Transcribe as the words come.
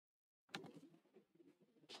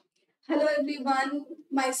Hello everyone,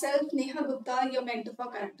 myself Neha, your mentor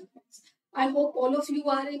for current affairs. I hope all of you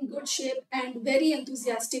are in good shape and very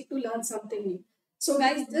enthusiastic to learn something new. So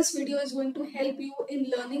guys, this video is going to help you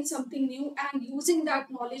in learning something new and using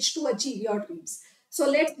that knowledge to achieve your dreams. So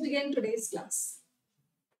let's begin today's class.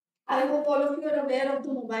 I hope all of you are aware of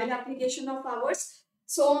the mobile application of ours.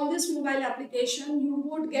 So on this mobile application, you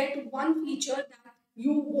would get one feature that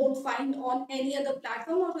you won't find on any other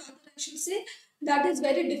platform, or rather I should say that is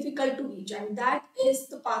very difficult to reach, and that is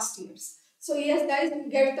the past years. So yes guys, you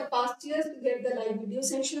get the past years, you get the live video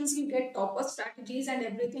sessions, you get topper strategies and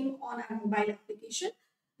everything on our mobile application,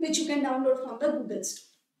 which you can download from the Google Store.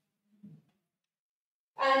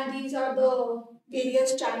 And these are the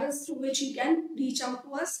various channels through which you can reach out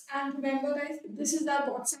to us. And remember guys, this is our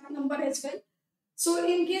WhatsApp number as well. So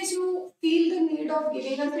in case you feel the need of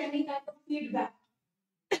giving us any kind of feedback,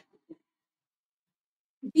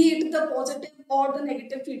 be it the positive or the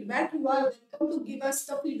negative feedback, you are welcome to give us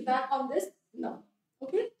the feedback on this number.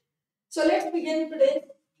 Okay, so let's begin today's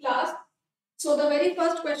class. So the very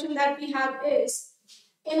first question that we have is,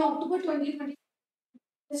 in October 2020,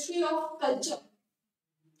 Ministry of Culture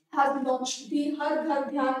has launched the Har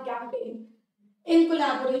Ghar Dhyan campaign in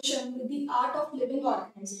collaboration with the Art of Living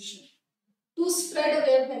organization to spread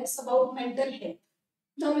awareness about mental health.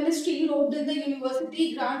 The ministry wrote to the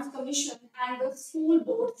University Grants Commission and the school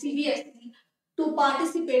board CBSE to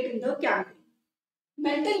participate in the campaign.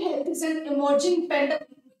 Mental health is an emerging pandemic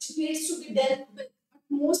which needs to be dealt with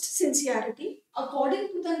utmost sincerity. According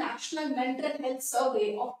to the National Mental Health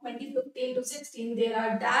Survey of 2015 to 16, there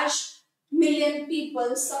are dash million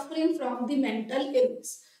people suffering from the mental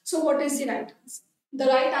illness. So, what is the right answer? The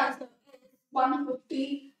right answer is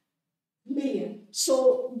 150 million so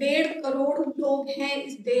 1.5 crore लोग हैं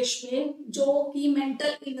इस देश में जो कि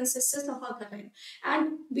mental illnesses से सफर कर रहे हैं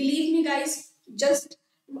and believe me guys just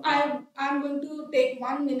I'm going to take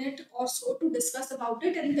 1 minute or so to discuss about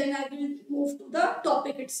it, and then I will move to the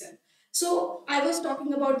topic itself. So I was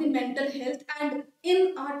talking about the mental health, and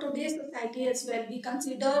in our today's society as well, we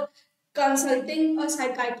consider consulting a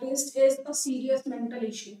psychiatrist is a serious mental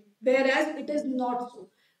issue, whereas it is not so.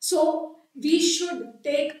 So we should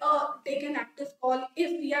take an active call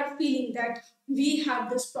if we are feeling that we have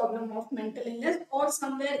this problem of mental illness, or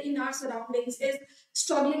somewhere in our surroundings is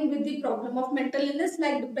struggling with the problem of mental illness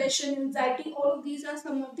like depression, anxiety. All of these are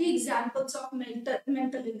some of the examples of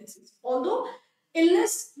mental illnesses. Although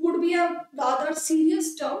illness would be a rather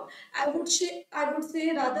serious term, I would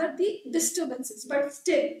say rather the disturbances, but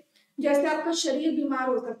still जैसे आपका शरीर बीमार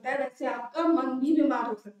हो सकता है वैसे आपका मन भी बीमार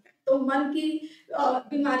हो सकता है. तो मन की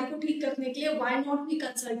बीमारी को ठीक करने के लिए why not we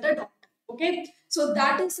consult a doctor? Okay, so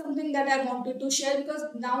that is something that I wanted to share, because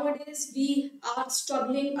nowadays we are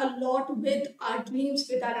struggling a lot with our dreams,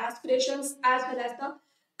 with our aspirations, as well as the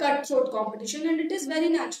cutthroat competition, and it is very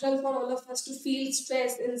natural for all of us to feel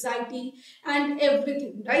stress, anxiety, and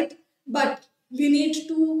everything, right? But we need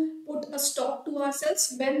to put a stop to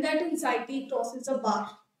ourselves when that anxiety crosses a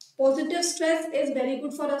bar. Positive stress is very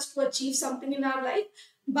good for us to achieve something in our life,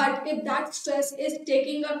 but if that stress is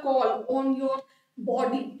taking a toll on your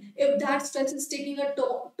body, if that stress is taking a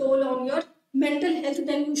toll on your mental health,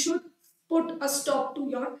 then you should put a stop to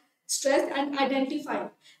your stress and identify.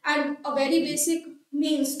 And a very basic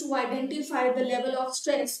means to identify the level of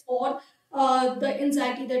stress or the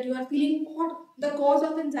anxiety that you are feeling, or the cause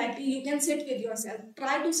of anxiety, you can sit with yourself.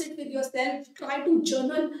 Try to sit with yourself, try to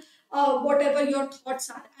journal whatever your thoughts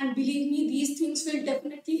are, and believe me, these things will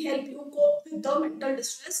definitely help you cope with the mental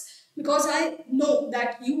distress, because I know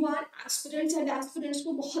that you are aspirants, and aspirants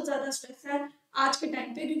को बहुत ज़्यादा stress है आज के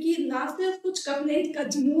time पे, क्योंकि ना सिर्फ कुछ करने का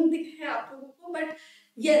जुनून दिख है आप लोगों को, but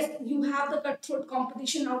yes, you have the cutthroat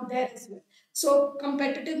competition out there as well. So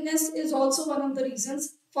competitiveness is also one of the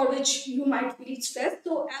reasons for which you might feel stressed.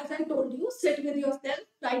 So as I told you, sit with yourself,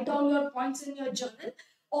 write down your points in your journal,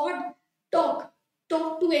 or talk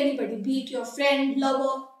to anybody, be it your friend,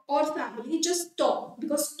 lover, or family. Just talk,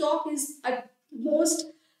 because talk is a most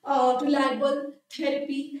reliable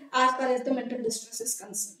therapy as far as the mental distress is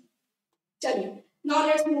concerned. Chaliye, now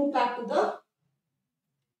let's move back to the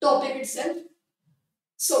topic itself.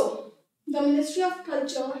 So the Ministry of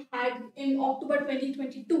Culture had in October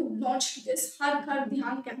 2022 launched this Har Ghar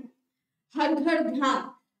Dhyan campaign. Har Ghar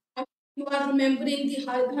Dhyan. You are remembering the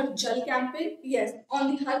Har Ghar Jal campaign? Yes,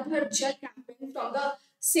 on the Har Ghar Jal campaign, from the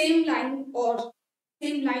same line or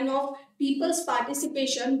same line of people's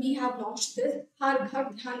participation, we have launched this Har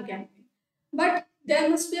Ghar Dhyan campaign. But there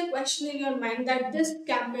must be a question in your mind that this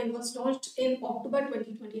campaign was launched in October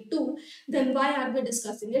 2022. Then why are we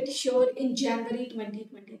discussing it here in January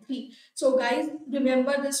 2023? So, guys,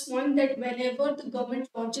 remember this point that whenever the government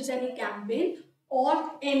launches any campaign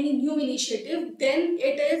or any new initiative, then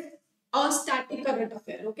it is a static current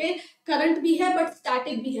affair. Okay, current be here, but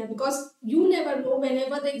static be here, because you never know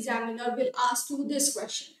whenever the examiner will ask you this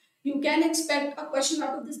question. You can expect a question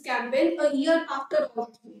out of this campaign a year after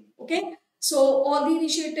all. Okay, so all the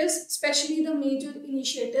initiatives, especially the major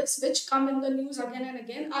initiatives which come in the news again and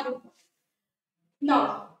again, are important.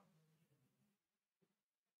 Now,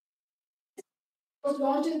 it was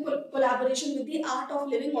launched in collaboration with the Art of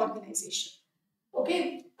Living organization.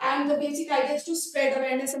 Okay, and the basic idea is to spread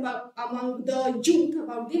awareness about among the youth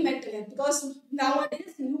about the mental health, because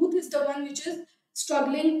nowadays youth is the one which is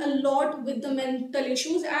struggling a lot with the mental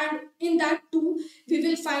issues, and in that too we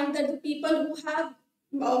will find that the people who have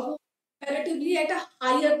who comparatively at a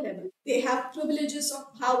higher level, they have privileges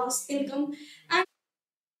of house, income, and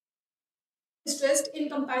stressed in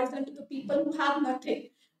comparison to the people who have nothing,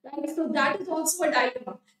 right? So that is also a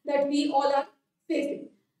dilemma that we all are facing.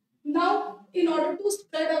 Now, in order to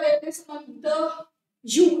spread awareness among the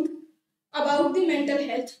youth about the mental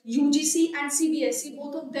health, UGC and CBSE,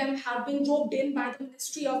 both of them have been roped in by the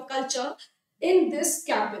Ministry of Culture in this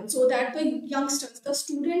campaign, so that the youngsters, the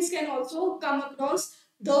students, can also come across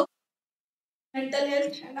the mental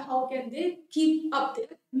health and how can they keep up their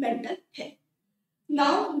mental health.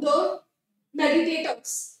 Now, the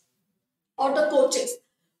meditators or the coaches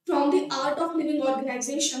from the Art of Living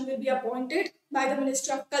organization will be appointed by the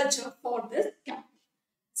Ministry of Culture for this campaign.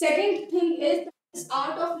 Second thing is that this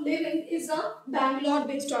Art of Living is a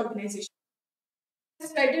Bangalore-based organization. It has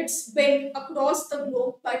spread its wing across the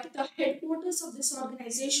globe, but the headquarters of this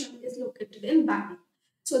organization is located in Bangalore.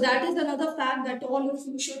 So that is another fact that all of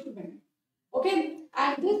you should remember. Okay,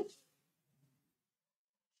 and this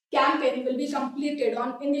campaign will be completed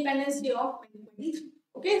on Independence Day of 2023.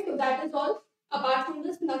 Okay, so that is all. Apart from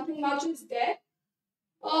this, nothing much is there.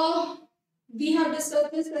 Uh, we have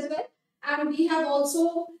discussed this as well, and we have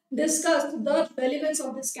also discussed the relevance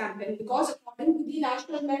of this campaign, because according to the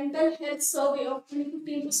National Mental Health Survey of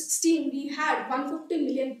 2015 to 16, we had 150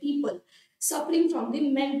 million people suffering from the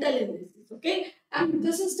mental illnesses. Okay, and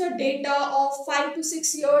this is the data of 5 to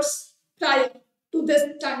 6 years prior to this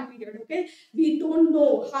time period. Okay, we don't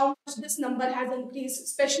know how much this number has increased,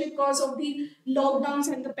 especially because of the lockdowns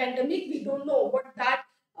and the pandemic. We don't know what that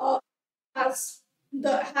has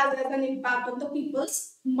has as an impact on the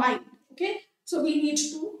people's mind. Okay, so we need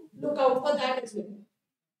to look out for that as well.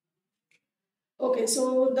 Okay,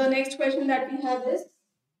 so the next question that we have is,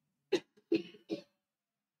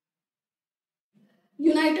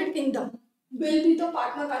 United Kingdom will be the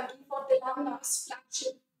partner country for Telangana's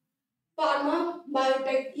flagship pharma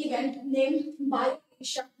biotech event named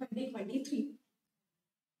BioAsia 2023.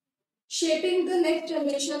 Shaping the next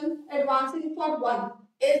generation, advancing for one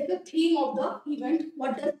is the theme of the event.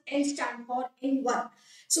 What does N stand for in one?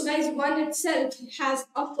 So, guys, one itself has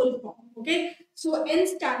a full form. Okay, so N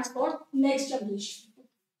stands for next generation.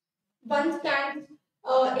 One stands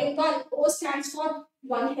in one. O stands for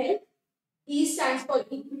one health. E stands for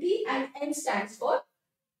equity, and N stands for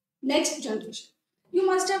next generation. You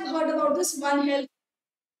must have heard about this one health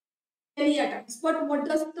many a times. But what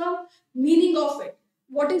does the meaning of it?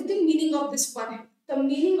 What is the meaning of this one health? The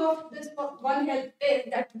meaning of this one health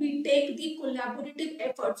is that we take the collaborative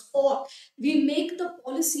efforts, or we make the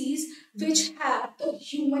policies which have the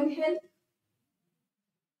human health,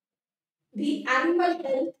 the animal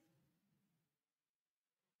health,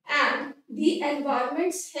 and the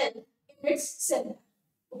environment's health in its center.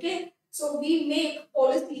 Okay, so we make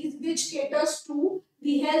policies which caters to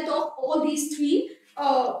the health of all these three,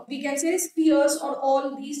 we can say, spheres, or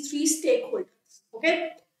all these three stakeholders.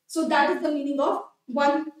 Okay, so that is the meaning of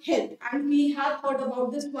one health, and we have heard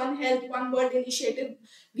about this one health, one world initiative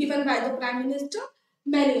given by the Prime Minister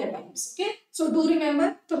many a times. Okay, so do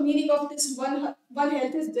remember the meaning of this one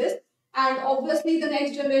health is this, and obviously the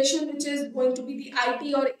next generation, which is going to be the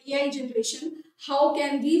IT or AI generation, how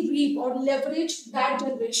can we reap or leverage that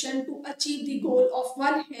generation to achieve the goal of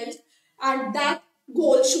one health, and that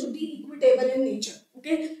goal should be equitable in nature.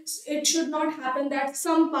 Okay, it should not happen that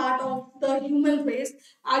some part of the human race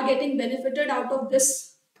are getting benefited out of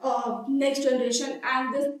this next generation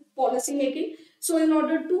and this policy making. So in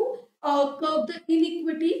order to curb the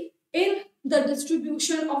inequity in the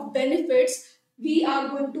distribution of benefits, we are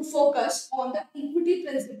going to focus on the equity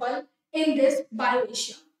principle in this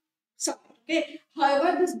BioAsia summit. Okay.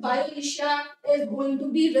 However, this BioAsia is going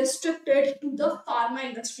to be restricted to the pharma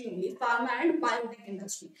industry only, pharma and biotech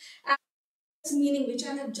industry. meaning which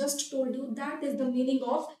I have just told you, that is the meaning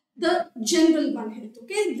of the general One Health,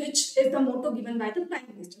 okay, which is the motto given by the Prime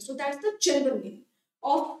Minister. So that's the general meaning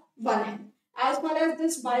of One Health. As far as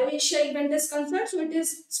this BioAsia event is concerned, so it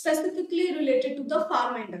is specifically related to the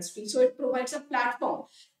pharma industry. So it provides a platform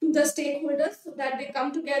to the stakeholders so that they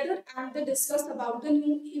come together and they discuss about the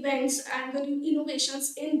new events and the new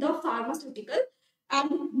innovations in the pharmaceutical and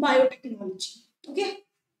biotechnology. Okay.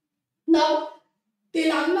 Now,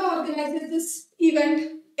 Telangana organizes this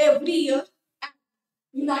event every year. And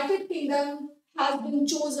United Kingdom has been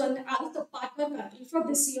chosen as the partner country for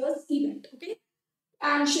this year's event. Okay,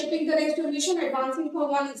 and shaping the next generation, advancing for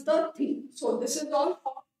one is the theme. So this is all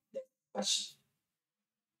for this question.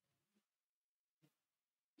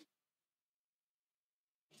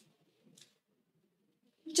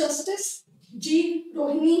 Justice G.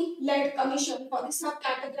 Rohini-led commission for the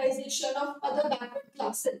subcategorization of other backward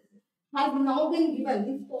classes has now been given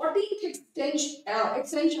the 14th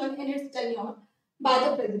extension in its tenure by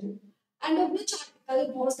the president. Under which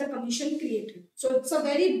article was the commission created? So it's a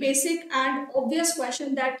very basic and obvious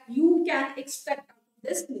question that you can expect out of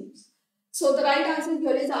this news. So the right answer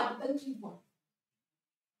here is Article 3.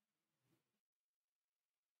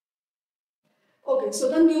 Okay, so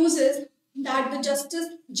the news is that the Justice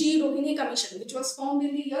G. Rohini Commission, which was formed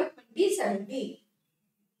in the year 2017,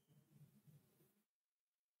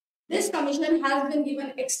 this commission has been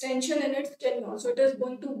given extension in its tenure. So it is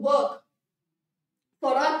going to work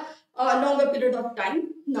for a longer period of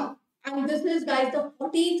time now. And this is, guys, the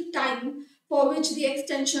 14th time for which the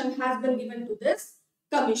extension has been given to this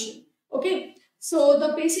commission. Okay, so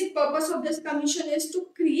the basic purpose of this commission is to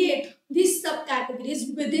create these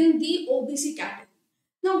subcategories within the OBC category.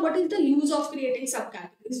 Now, what is the use of creating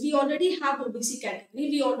subcategories? We already have OBC category,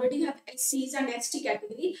 we already have SCs and ST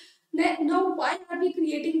category. Now, why are we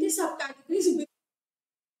creating these subcategories?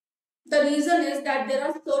 The reason is that there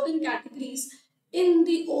are certain categories in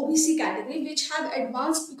the OBC category which have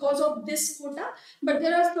advanced because of this quota, but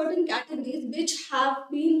there are certain categories which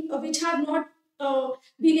have not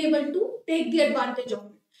been able to take the advantage of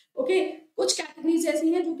it. Okay, कुछ categories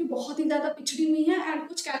ऐसी हैं जो कि बहुत ही ज्यादा पिछड़ी हुई हैं एंड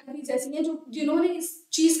कुछ कैटेगरीज ऐसी हैं जो जिन्होंने इस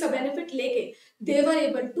चीज का बेनिफिट लेके दे were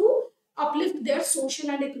able to uplift their social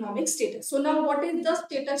and economic status. So now what is the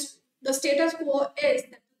status? The status quo is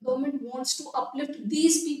that government wants to uplift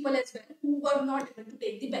these people as well who were not able to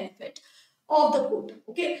take the benefit of the quota.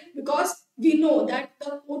 Okay, because we know that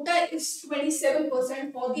the quota is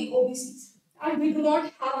 27% for the OBCs and we do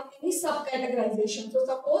not have any subcategorization. So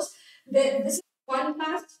suppose this is one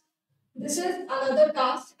caste, this is another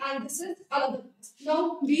caste, and this is another caste.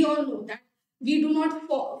 Now we all know that we do not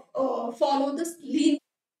follow this linear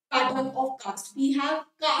pattern of caste. We have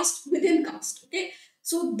caste within caste. Okay,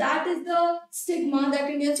 so that is the stigma that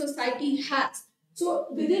Indian society has. So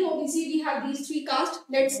within OBC we have these three castes,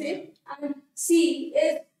 let's say, and C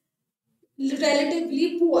is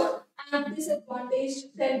relatively poor and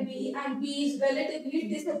disadvantaged than B, and B is relatively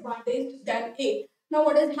disadvantaged than A. Now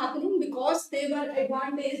what is happening? Because they were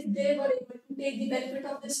advantaged, they were able to take the benefit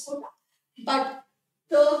of this quota, but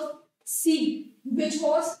the C, which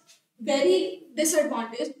was very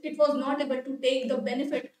disadvantaged, it was not able to take the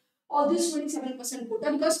benefit of this 27%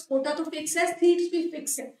 quota because quota to fix है, seats भी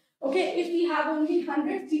fix है. Okay, if we have only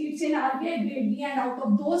 100 seats in RBI grade B and out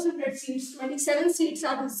of those 100 seats, 27 seats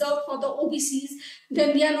are reserved for the OBCs,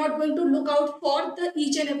 then we are not going to look out for the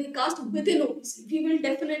each and every caste within OBC. We will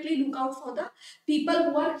definitely look out for the people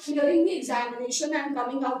who are clearing the examination and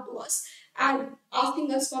coming out to us and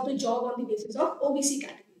asking us for the job on the basis of OBC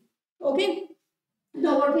category. Okay.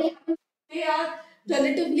 Now what will happen? They are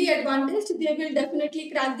relatively advantaged. They will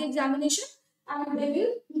definitely crack the examination and they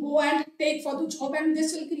will go and take for the job, and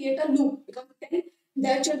this will create a loop because then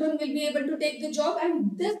their children will be able to take the job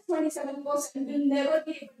and this 27% will never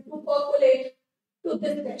be able to percolate to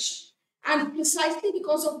this direction. And precisely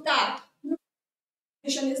because of that,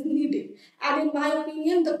 is needed. And in my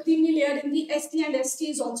opinion, the creamy layer in the ST and ST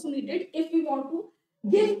is also needed if we want to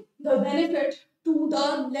give the benefit to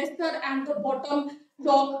the lesser and the bottom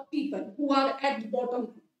dog people who are at the bottom.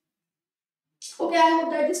 Okay, I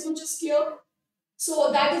hope that this much is clear.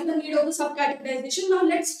 So that is the need of the subcategorization. Now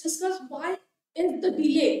let's discuss why is the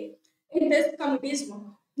delay in this committee's work.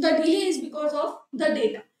 The delay is because of the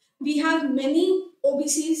data. We have many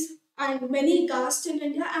OBCs and many castes in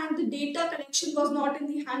India, and the data collection was not in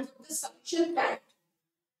the hands of the commission prior.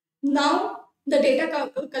 Now the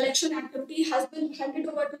data collection activity has been handed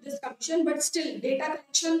over to this commission, but still data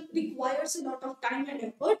collection requires a lot of time and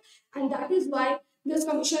effort, and that is why this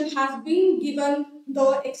commission has been given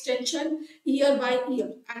the extension year by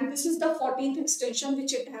year, and this is the 14th extension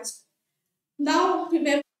which it has. Now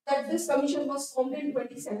remember that this commission was formed in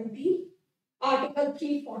 2017, Article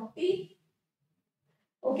 340.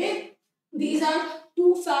 Okay, these are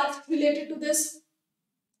two facts related to this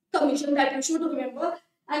commission that you should remember,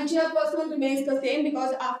 and chairperson remains the same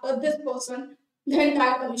because after this person, the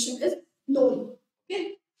entire commission is known.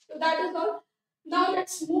 Okay, so that is all. Now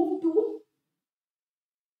let's move to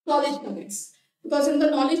knowledge nuggets, because in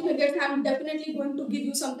the knowledge nuggets, I'm definitely going to give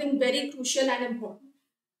you something very crucial and important.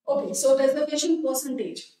 Okay, so reservation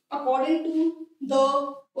percentage. According to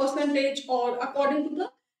the percentage or according to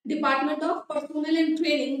the Department of Personnel and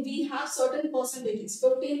Training, we have certain percentages.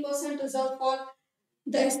 15% reserved for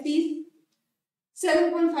the STs,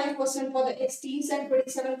 7.5% for the STs, and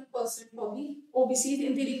 27% for the OBCs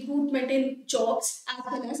in the recruitment in jobs as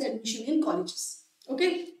well as admission in colleges.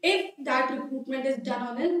 Okay, if that recruitment is done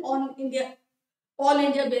on an all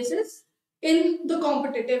India basis in the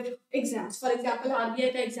competitive exams. For example,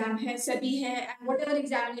 RBI ka exam hai, SEBI hai, and whatever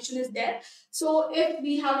examination is there. So if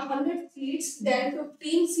we have 100 seats, then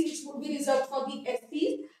 15 seats would be reserved for the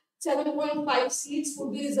STs, 7.5 seats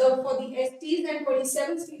would be reserved for the STs, and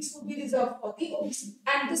 27 seats would be reserved for the OBC.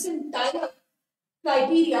 And this entire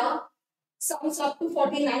criteria sums up to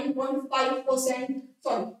 49.5%,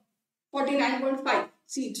 sorry, 49.5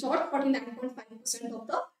 seats or 49.5% of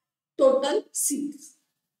the total seats.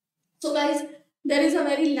 So guys, there is a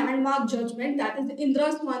very landmark judgment, that is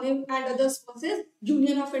Indra Swanim and others versus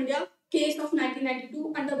Union of India case of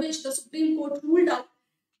 1992, under which the Supreme Court ruled out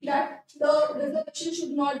that the reservation should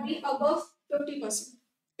not be above 50%.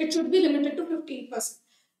 It should be limited to 15%.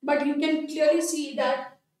 But you can clearly see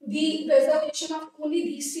that the reservation of only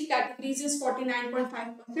these three categories is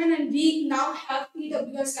 49.5%, and we now have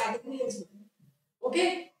PWS category as well.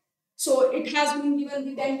 Okay, so it has been given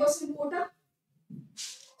the 10% quota.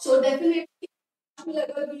 So definitely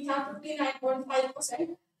level we have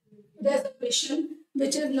 59.5% reservation,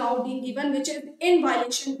 which is now being given, which is in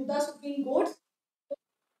violation to the Supreme Court's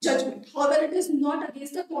judgment. However, it is not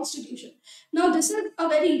against the Constitution. Now, this is a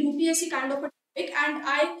very UPSC kind of a topic, and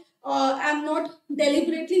I am not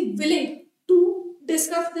deliberately willing to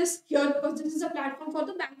discuss this here because this is a platform for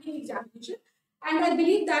the banking examination, and I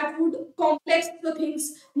believe that would complex the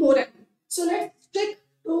things more. So let's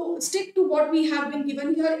stick to what we have been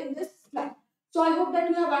given here in this slide. So I hope that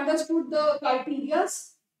you have understood the criteria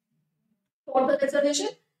for the reservation.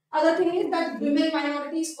 Other thing is that women,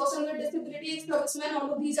 minorities, person with disabilities, servicemen,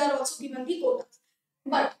 all of these are also given the quotas.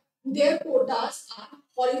 But their quotas are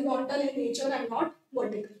horizontal in nature and not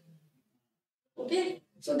vertical. Okay,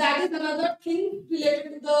 so that is another thing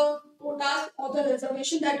related to the quotas or the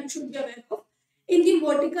reservation that you should be aware of. In the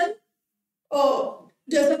vertical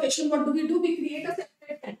reservation, what do? We create a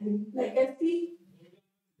separate category like ST,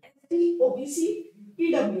 OBC,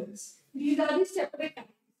 EWS. These are the separate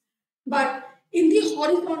categories. But in the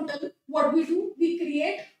horizontal, what we do? We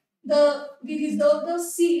reserve the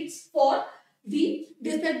seats for the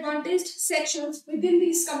disadvantaged sections within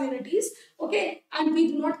these communities. Okay, and we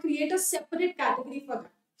do not create a separate category for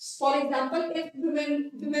that. For example, if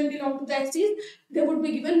women belong to the STs, they would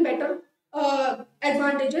be given better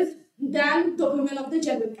advantages than the women of the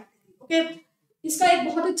general category. Okay, इसका एक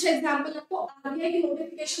बहुत अच्छा example आपको RBI की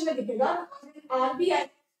notification में दिखेगा. RBI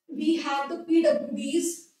we have the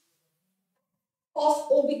PWDs of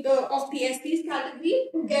the STs category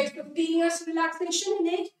to get 15 years relaxation in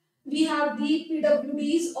age. We have the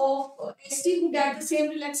PWDs of ST who get the same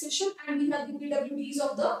relaxation, and we have the PWDs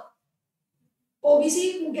of the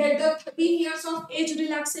OBC who get the 13 years of age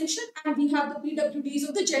relaxation, and we have the PWDs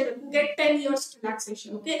of the general who get 10 years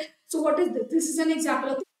relaxation. Okay, so what is this? This is an example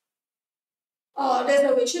of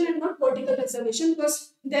reservation and not vertical reservation,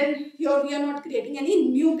 because then here we are not creating any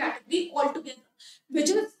new category altogether, which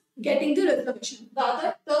is getting the reservation.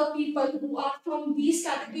 Rather, the people who are from these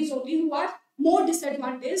categories only, who are more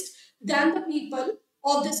disadvantaged than the people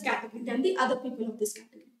of this category, than the other people of this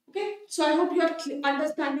category. Okay, so I hope you are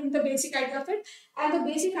understanding the basic idea of it, and the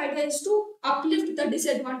basic idea is to uplift the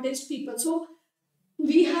disadvantaged people. So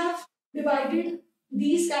we have divided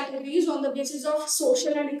these categories on the basis of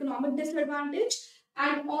social and economic disadvantage,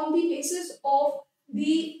 and on the basis of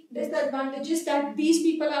the disadvantages that these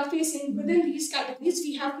people are facing within these categories,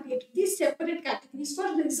 we have created these separate categories for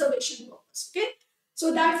reservation purpose. Okay,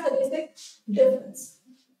 so that's the basic difference.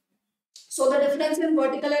 So the difference in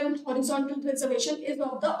vertical and horizontal reservation is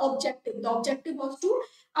of the objective. The objective was to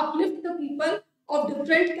uplift the people of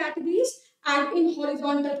different categories, and in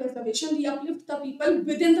horizontal reservation, we uplift the people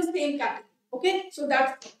within the same category. Okay, so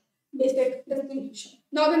that's basic distinction.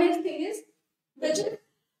 Now the next thing is, which is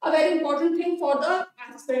a very important thing for the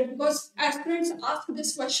aspirant, because aspirants ask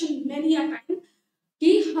this question many a time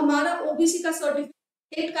कि हमारा OBC का certificate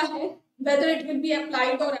state का है, whether it will be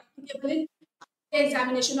applied or applicable in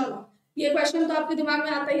examination or not. ये question तो आपके दिमाग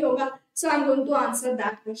में आता ही होगा. So I'm going to answer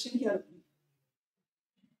that question here.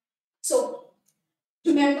 So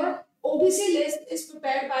remember, OBC list is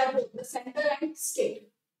prepared by both the center and state.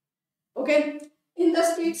 Okay, in the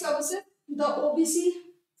state services, the OBC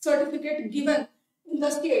certificate given in the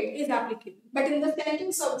state is applicable, but in the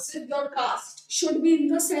central services, your caste should be in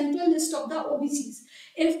the central list of the OBCs.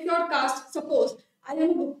 If your caste, suppose I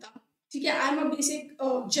am Gupta, okay, I am a basic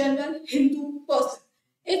general Hindu person.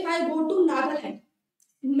 If I go to Nagaland,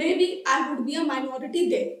 maybe I would be a minority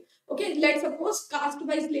there. Okay, let's suppose caste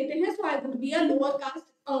wise लेते हैं, so I would be a lower caste,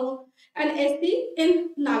 an SC in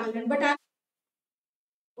Nagaland, but I.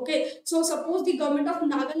 Okay, so suppose the government of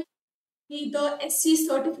Nagaland need the SC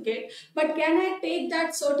certificate, but can I take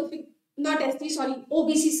that certificate? Not SC, sorry,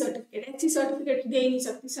 OBC certificate. SC certificate दे नहीं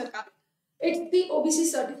सकती सरकार. It's the OBC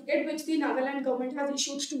certificate which the Nagaland government has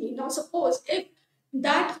issued to me. Now suppose if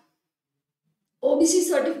that OBC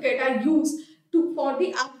certificate I use to for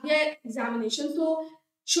the RBI examination, so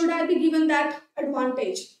should I be given that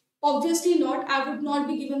advantage? Obviously not. I would not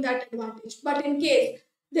be given that advantage. But in case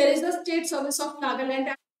there is a state service of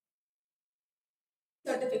Nagaland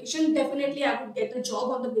certification, definitely I would get a job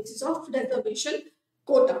on the basis of reservation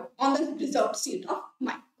quota on the reserved seat of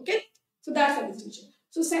mine. Okay, so that's the distinction.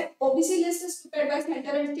 So OBC list is prepared by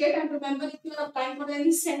center and state, and remember, if you are applying for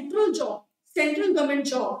any central job, central government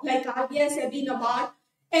job like RBI, SEBI, NABARD,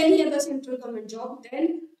 any other central government job,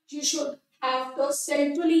 then you should have the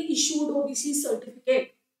centrally issued OBC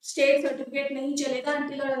certificate. State certificate nahi chalega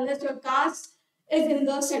until or unless your caste is in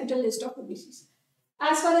the central list of OBCs.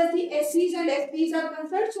 As far as the SCs and SPs are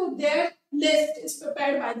concerned, so their list is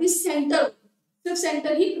prepared by the center. सिर्फ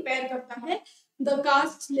center ही prepare करता है the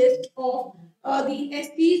caste list of the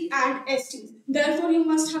SPs and STs. Therefore, you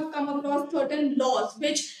must have come across certain laws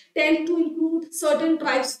which tend to include certain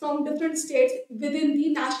tribes from different states within the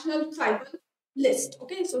national tribal list.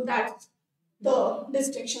 Okay, so that's the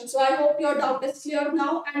distinction. So I hope your doubt is clear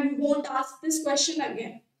now and you won't ask this question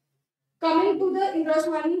again. Coming to the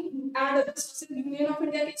Indira and other sources, Union of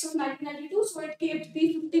India case of 1992, so it kept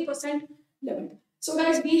the 50% limit. So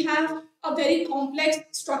guys, we have a very complex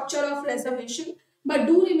structure of reservation, but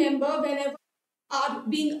do remember whenever are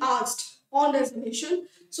being asked on reservation,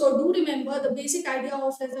 so do remember the basic idea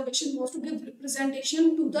of reservation was to give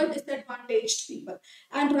representation to the disadvantaged people.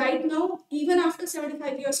 And right now, even after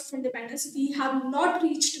 75 years of independence, we have not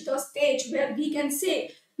reached the stage where we can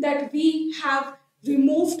say that we have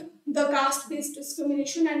removed the caste-based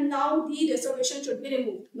discrimination and now the reservation should be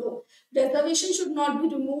removed. No, reservation should not be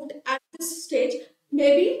removed at this stage.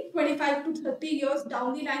 Maybe 25 to 30 years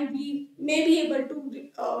down the line, we may be able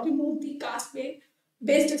to remove the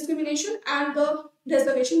caste-based discrimination and the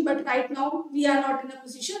reservation, but right now we are not in a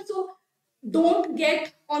position. So don't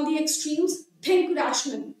get on the extremes, think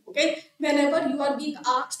rationally. Okay, whenever you are being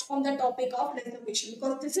asked on the topic of reservation,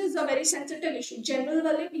 because this is a very sensitive issue.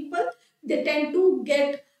 Generally people, they tend to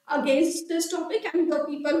get against this topic, and the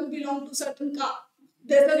people who belong to certain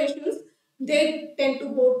reservations, they tend to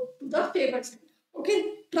go to the favored side.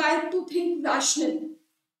 Okay, try to think rationally.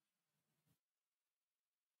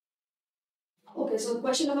 Okay, so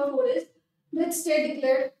question number 4 is, which state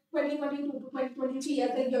declared 2022 to 2023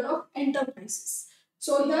 as the year of enterprises?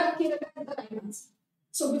 So here Kerala is the right answer.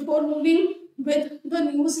 So before moving with the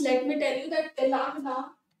news, let me tell you that Telangana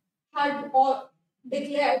had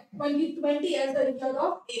declared 2020 as the year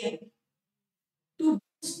of AI to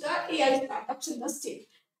boost the AI startups in the state.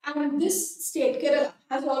 And this state, Kerala,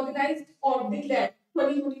 has organized or declared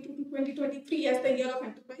 2022 to 2023 as the year of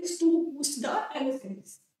enterprise to boost the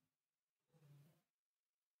MSMEs.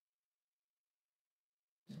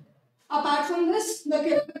 Apart from this, the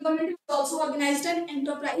Kerala government has also organized an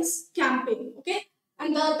enterprise campaign. Okay,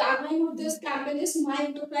 and the tagline of this campaign is "My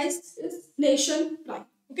enterprise is nation pride."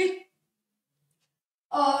 Okay,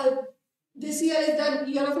 this year is the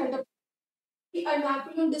year of enterprise. The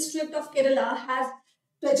Ernakulam district of Kerala has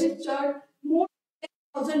registered more than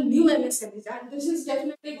 1,000 new MSMEs, and this is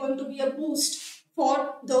definitely going to be a boost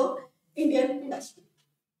for the Indian industry.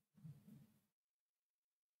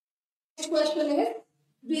 Next question is,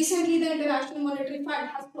 recently the International Monetary Fund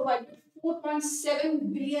has provided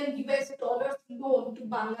 4.7 billion US dollars loan to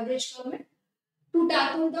Bangladesh government to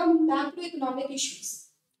tackle the macroeconomic issues.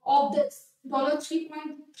 Of this,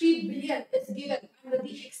 $3.3 billion is given under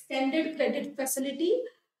the extended credit facility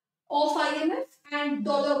of IMF and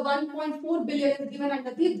 $1.4 billion is given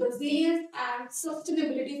under the Resilience and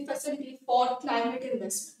Sustainability Facility for climate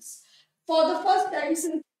investments. For the first time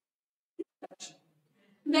since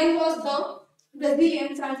when was the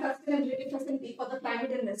resilience and sustainability facility for the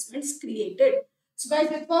climate investments created. So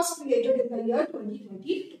guys, it was created in the year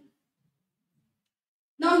 2022.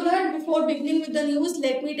 Now here, before beginning with the news,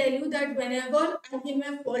 let me tell you that whenever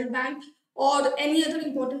IMF, World Bank or any other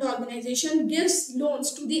important organization gives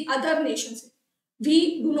loans to the other nations,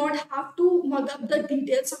 we do not have to mug up the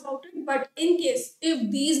details about it. But in case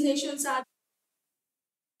if these nations are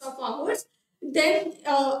of ours, then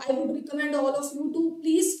I would recommend all of you to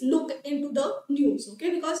please look into the news,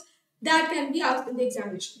 okay? Because that can be asked in the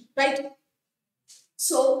examination, right?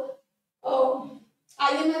 So,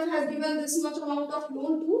 IMF has given this much amount of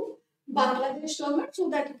loan to Bangladesh government so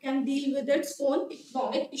that it can deal with its own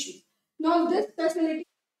economic issues. Now, this facility,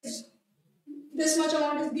 this much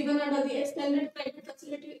amount is given under the extended credit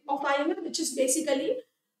facility of IMF, which is basically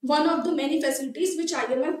one of the many facilities which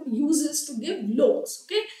IMF uses to give loans.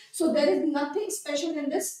 Okay, so there is nothing special in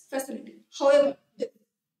this facility. However,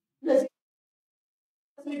 the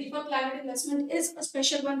facility for climate investment is a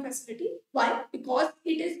special one facility. Why? Because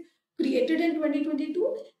it is created in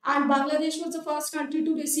 2022 and Bangladesh was the first country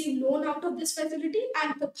to receive loan out of this facility.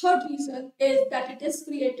 And the third reason is that it is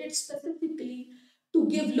created specifically to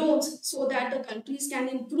give loans so that the countries can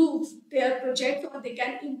improve their projects or they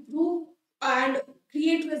can improve and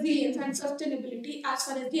create resilience and sustainability as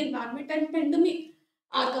far as the environment and pandemic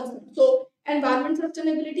are concerned. So, environment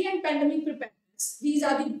sustainability and pandemic preparedness. These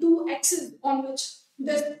are the two axes on which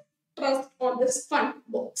this trust or this fund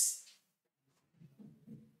works.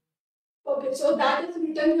 Okay, so that is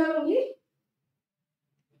written here only.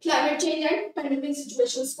 Climate change and pandemic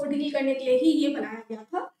situations को deal करने के लिए ही ये बनाया गया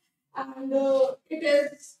था and it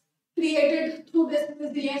is created through this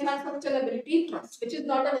resilience and sustainability trust, which is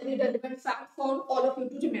not a very relevant fact for all of you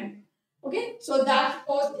to remember. Okay, so that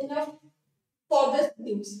was enough for this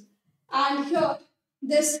news. And here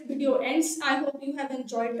this video ends. I hope you have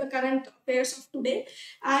enjoyed the current affairs of today.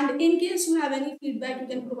 And in case you have any feedback, you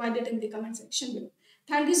can provide it in the comment section below.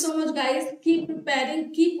 Thank you so much, guys. Keep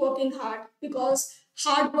preparing, keep working hard because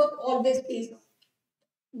hard work always pays off.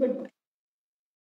 Goodbye.